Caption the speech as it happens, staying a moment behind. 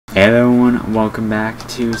Hey everyone, welcome back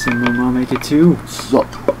to Single Mom Maker 2. Sup?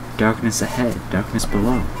 Darkness ahead, darkness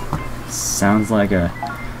below. Sounds like a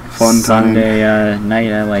Fun Sunday night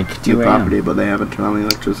at like 2 New a.m. property, but they haven't turned on the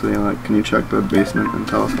electricity. Like, can you check the basement and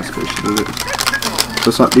tell us how spacious it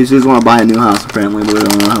is? So these dudes want to buy a new house apparently, but we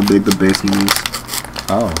don't know how big the basement is.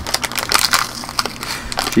 Oh.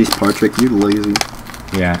 Jeez, Patrick, you lazy.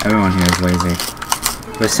 Yeah, everyone here is lazy.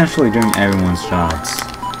 We're essentially doing everyone's jobs.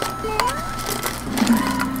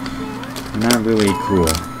 Not really cool.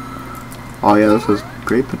 Oh yeah, this has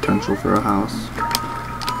great potential for a house.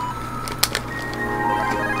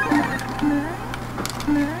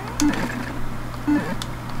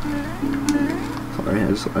 Sorry,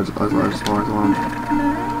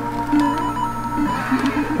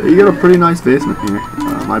 you got a pretty nice basement here.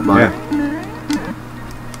 I'd buy it.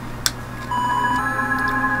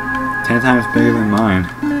 10 times bigger than mine.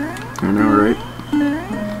 I know, right?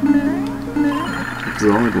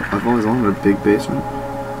 I've always wanted a big basement.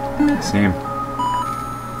 Same.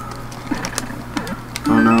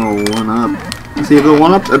 Oh no, 1-up. See, if the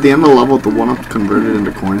 1-up at the end of the level, if the 1-up converted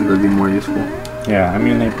into coins, that'd be more useful. Yeah, I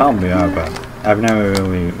mean they probably are, but I've never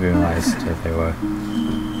really realized if they were.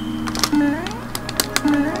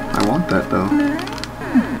 I want that though.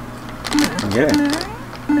 I get it.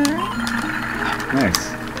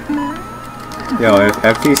 Nice. Yo, if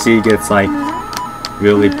FTC gets like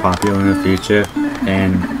really popular in the future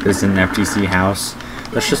and there's an FTC house,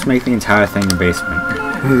 let's just make the entire thing a basement.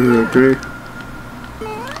 Okay.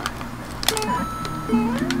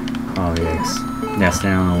 Oh yikes. Yeah,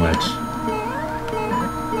 stand on the ledge.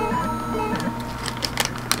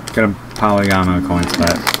 Got a polygon coin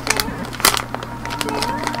spot.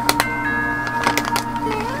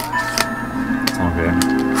 It's all good.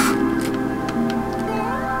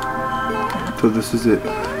 So this is it.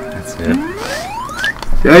 That's it.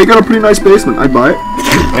 Yeah, you got a pretty nice basement. I'd buy it.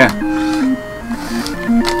 Yeah.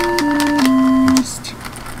 Just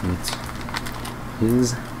it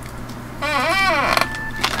is.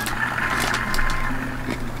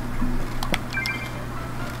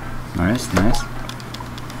 Nice, nice.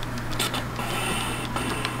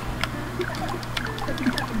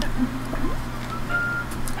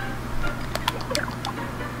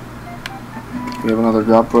 You have another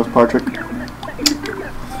job for us, Patrick?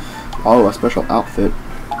 Oh, a special outfit.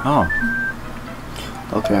 Oh,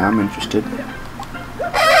 Okay, I'm interested.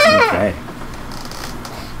 okay.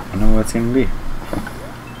 I know what it's gonna be.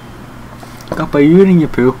 Gup, are you eating your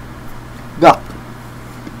poo? Go.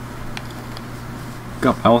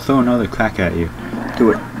 Gup, I will throw another crack at you.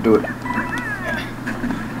 Do it. Do it.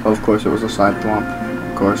 Oh, of course, it was a side thwomp.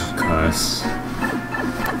 Of course. Cause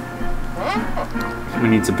we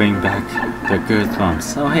need to bring back the good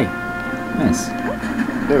thwomps. Oh hey, nice.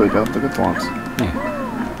 There we go. The good thwomps.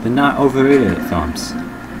 Yeah, the not overrated thwomps.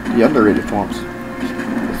 The underrated thwomps.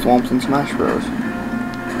 The thwomps in Smash Bros.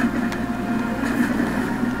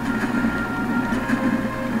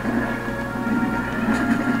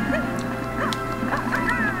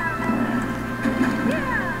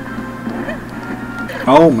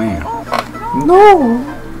 Oh man, No!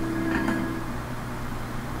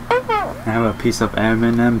 I have a piece of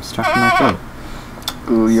M&M stuck in my throat.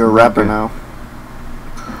 Ooh, you're a rapper now.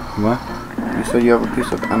 What? You said you have a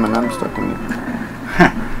piece of M&M stuck in you.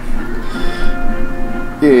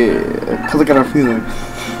 Yeah, cause I got a feeling.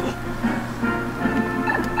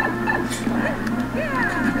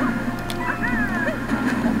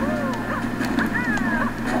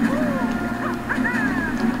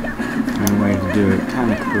 One way to do it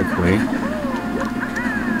kind of quickly.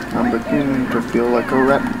 I'm beginning to feel like a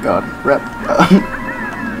rap god. Rap god.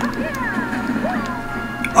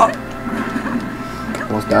 Oh!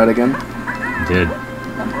 Almost died again. Did.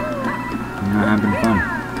 Not having fun.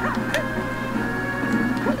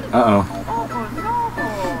 Uh-oh.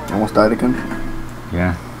 Almost died again.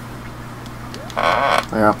 Yeah,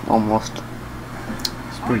 Yeah, almost.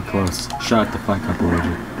 it's pretty close. Shut the fuck up,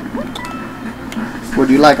 Luigi. Would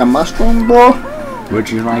you like a mushroom, bro? Would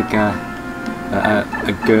you like a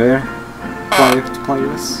girl player to play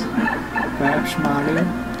with? Perhaps, Mario?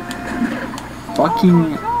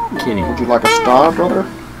 Fucking kidding. Would you like a star, brother?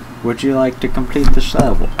 Would you like to complete the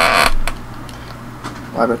level?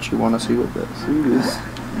 I bet you want to see what that suit is.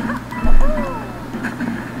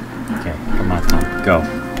 Okay, come on, Tom. Go.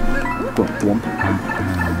 Thwomp, thwomp.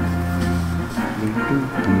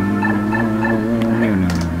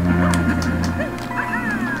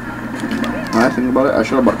 When I think about it, I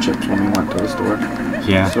should have bought chips when we went to the store.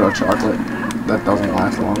 Yeah. Instead of chocolate. That doesn't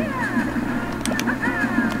last long.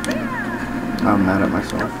 I'm mad at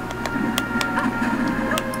myself.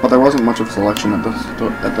 But there wasn't much of a selection at the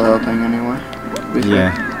thing anyway.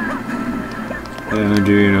 Yeah.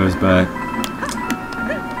 Doritos, but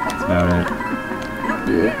that's about it.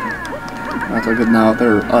 Yeah. That's a good now.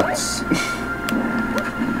 They're Utz.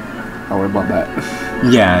 I'll worry about that.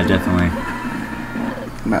 Yeah, definitely.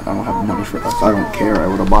 Matt, I don't have money for Utz. I don't care. I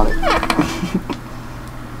would have bought it.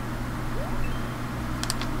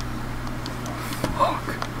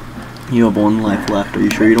 Fuck. You have 1 life left. Are you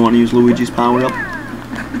sure you don't want to use Luigi's power up?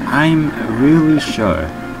 I'm really sure.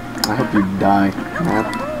 I hope you die,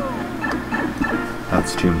 Matt.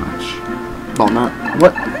 That's too much. Oh, Matt.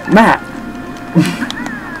 What? Matt!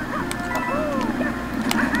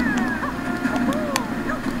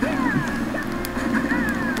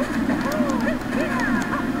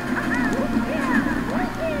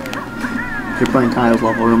 You're playing Kyle's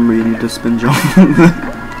level, remember you need to spin jump.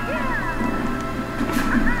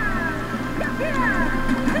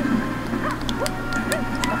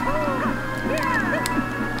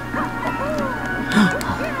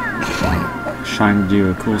 Trying to do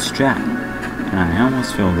a cool strat, and I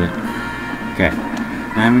almost filled it. Okay,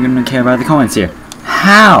 now I'm gonna care about the coins here.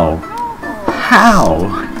 How? How?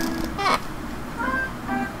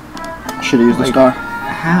 Should have used the Like, star.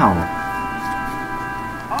 How?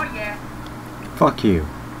 Oh yeah. Fuck you.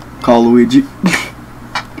 Call Luigi.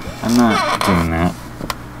 I'm not doing that.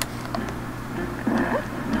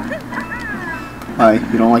 Hi,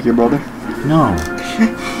 you don't like your brother? No.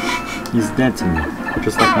 He's dead to me,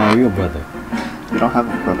 just like my real brother. You don't have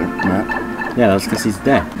a brother, Matt. Yeah, that's because he's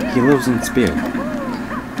dead. He lives in spirit.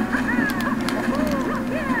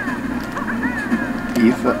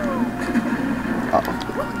 Eve. Oh.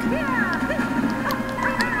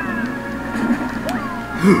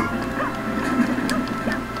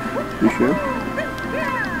 You sure?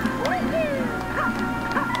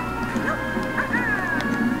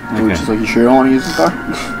 Luigi's like, you sure you don't want to use the star?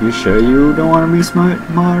 You sure you don't want to be smart,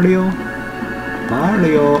 Mario?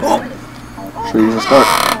 Mario. Oh! Should we use the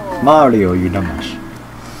star? Mario, you dumbass.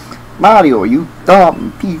 Mario, you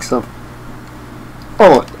dumb piece of...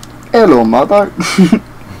 Oh, hello, mother.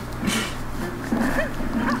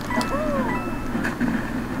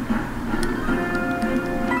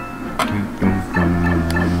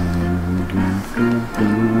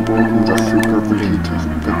 The super Vegeta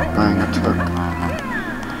Big Bang attack.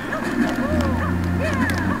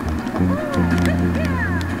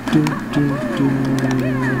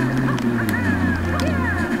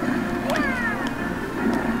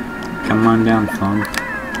 Come on down, Funk.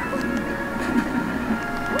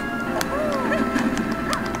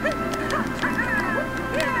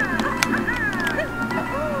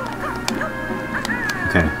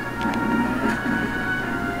 Okay.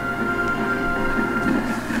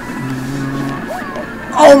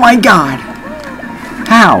 Oh my god!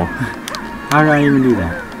 How? How did I even do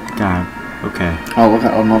that? God. Okay. Oh, look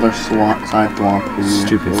at another side thwomp.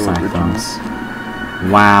 Stupid Cyclones.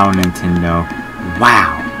 Wow, Nintendo.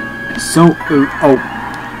 Wow. So, oh,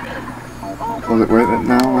 Was it worth it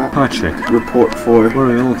now, Matt? Patrick. Report for... What do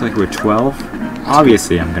we look like? We're 12?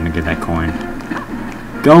 Obviously, I'm gonna get that coin.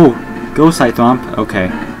 Go! Go, Scythomp. Okay.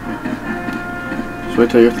 Just wait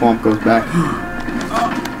till your thwomp goes back.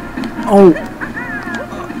 Oh!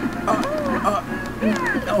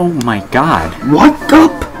 Oh my god. What?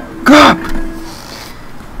 Gup! Gup!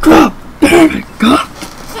 Gup! Damn it, Gup!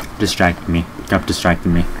 Distracted me. Gup distracted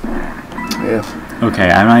me. Yeah. Okay,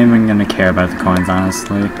 I'm not even gonna care about the coins,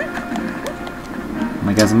 honestly.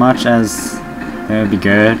 Like, as much as they would be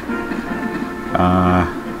good,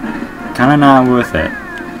 kinda not worth it,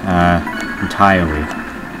 entirely.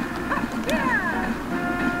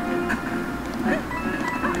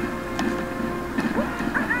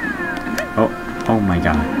 Oh my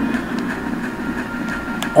god.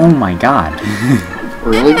 Oh my god.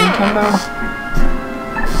 Really, Nintendo?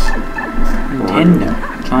 Nintendo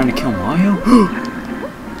trying to kill Mario?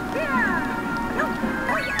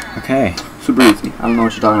 Okay. Super easy. I don't know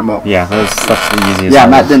what you're talking about. Yeah, that's the easiest. Yeah,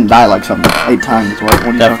 Matt didn't die like something 8 times. What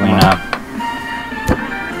are you Definitely talking about?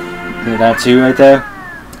 not. Hear that too right there?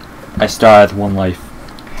 I started with 1 life.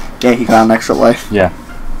 Yeah, he got an extra life. Yeah.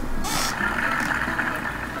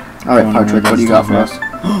 Alright, Oh, Patrick, no, what do you that's got for not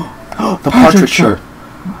us? The Patrick shirt.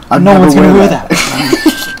 I'd No never one's gonna wear that.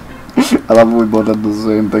 that. I love when we both had the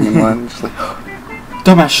same thing in mind. Just like,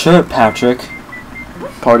 Dumbass shirt, Patrick.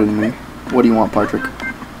 pardon me. What do you want, Patrick?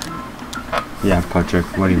 Yeah, Patrick,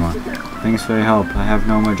 what do you want? Thanks for your help. I have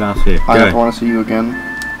no more jobs here. I Good. don't want to see you again,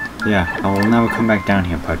 Yeah, I will never come back down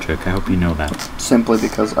here, Patrick. I hope you know that. simply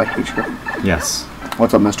because I hate you. Yes.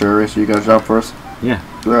 What's up, Mr. Eraser? You got a job for us? Yeah.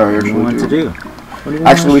 Yeah, I What do actually you want do. to do? What do you want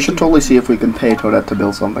Actually, we us should to totally see if we can pay Toadette to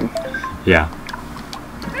build something. do? Yeah.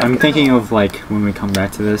 I'm thinking of, like, when we come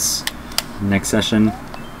back to this next session,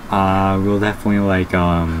 We'll definitely like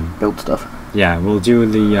Build stuff. yeah, we'll do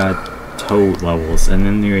the Toad levels, and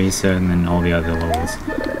then the Eraser, and then all the other levels.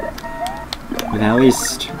 With at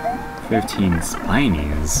least 15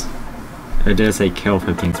 Spinies. It does say kill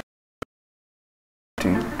 15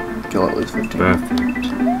 15. Kill at least 15.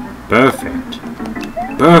 Perfect.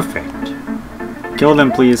 Perfect. Kill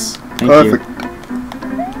them, please. Thank Perfect.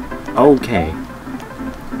 you. Okay.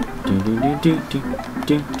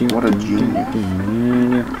 What a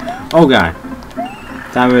genius. Oh god.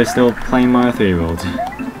 Thought we were still playing Mario 3 World.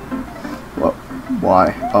 What?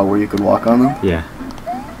 Why? Oh, where you could walk on them? Yeah.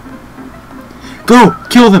 Go!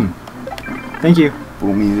 Kill them! Thank you.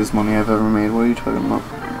 Boom, easiest money I've ever made. What are you talking about?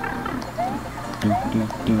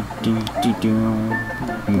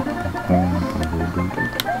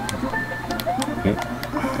 Okay.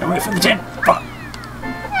 Away from the tin! Fuck!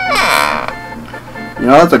 You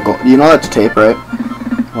know that's you know that's tape, right?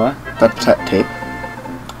 What? That's tape.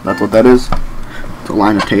 That's what that is. It's a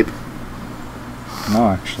line of tape. No,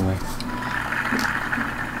 actually.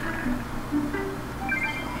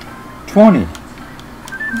 20!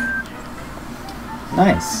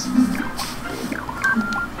 Nice.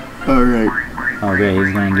 Alright. Oh great,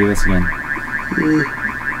 he's gonna do this again.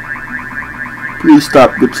 Please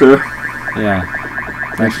stop, good sir. Yeah.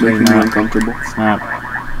 It's That's actually making me not, uncomfortable. it's not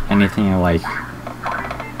anything I like.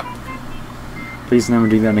 Please never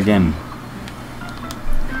do that again.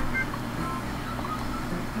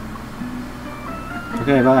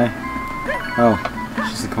 Okay, bye. Oh,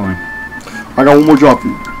 it's just a coin. I got one more drop.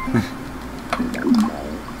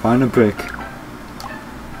 Find a brick.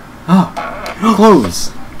 Oh!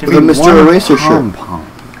 Clothes! Give With a me Mr. one Eraser shirt. pom-pom.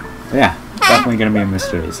 Yeah, definitely gonna be a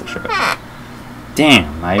Mr. Eraser shirt.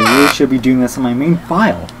 Damn, I really should be doing this on my main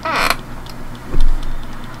file.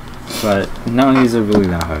 But none of these are really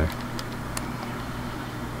that hard.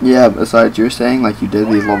 Yeah, besides you're saying like you did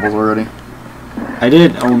these levels already. I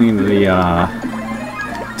did only the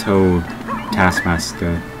Toad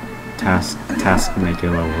Taskmaster Taskmaker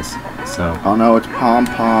levels. So Oh no, it's Pom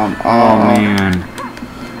Pom. oh man.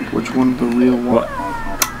 Which one's the real one? What?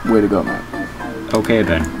 Way to go, Matt. Okay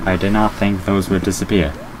then. I did not think those would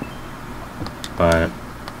disappear. But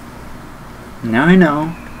now I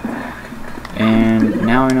know. And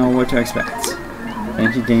now I know what to expect.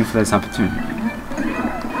 Thank you, game, for this opportunity.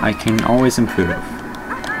 I can always improve.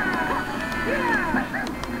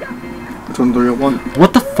 Which one's the real one?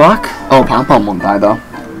 What the fuck? Oh, Pom Pom won't die though.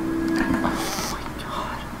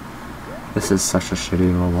 This is such a shitty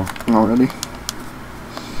level. Already.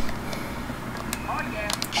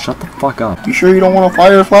 Shut the fuck up. You sure you don't want to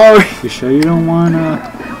fire flower? You sure you don't wanna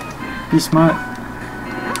be smart?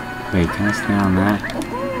 Wait, can I stay on that?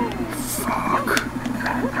 Fuck.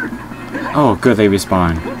 Oh, good, they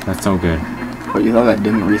respawn. That's so good. But you thought that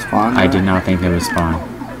didn't respawn? I did not think they would spawn.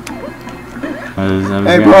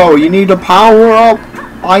 Hey bro, you need to power up.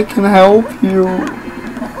 I can help you.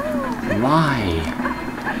 Why?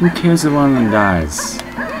 Who cares if one of them dies?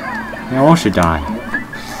 They all should die.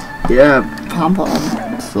 Yeah, Pom Pom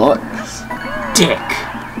sucks. Dick!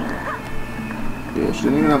 Yeah, she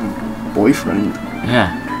didn't even have a boyfriend. Yeah.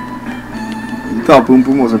 You thought Boom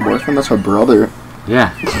Boom was her boyfriend? That's her brother.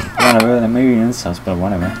 Yeah. Whatever, that may be incest, but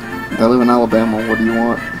whatever. They live in Alabama, what do you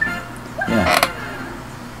want?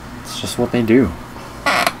 Yeah. It's just what they do.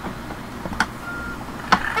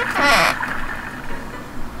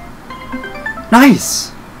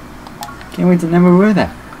 Nice! Can't wait to never wear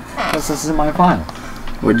that. Because this is my file.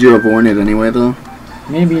 Would you have worn it anyway though?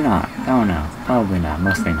 Maybe not. I don't know. Probably not.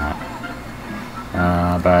 Mostly not.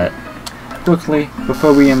 But quickly,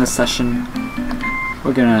 before we end the session,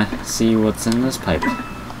 we're gonna see what's in this pipe.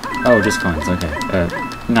 Oh, just coins. Okay.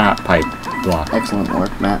 Not pipe. Block. Excellent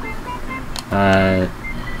work, Matt.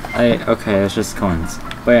 Okay, it's just coins.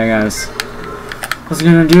 But yeah, guys, that's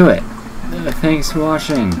gonna do it. Thanks for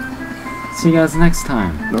watching. See you guys next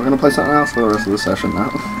time. We're gonna play something else for the rest of the session now.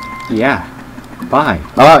 Yeah. Bye.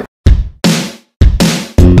 Bye.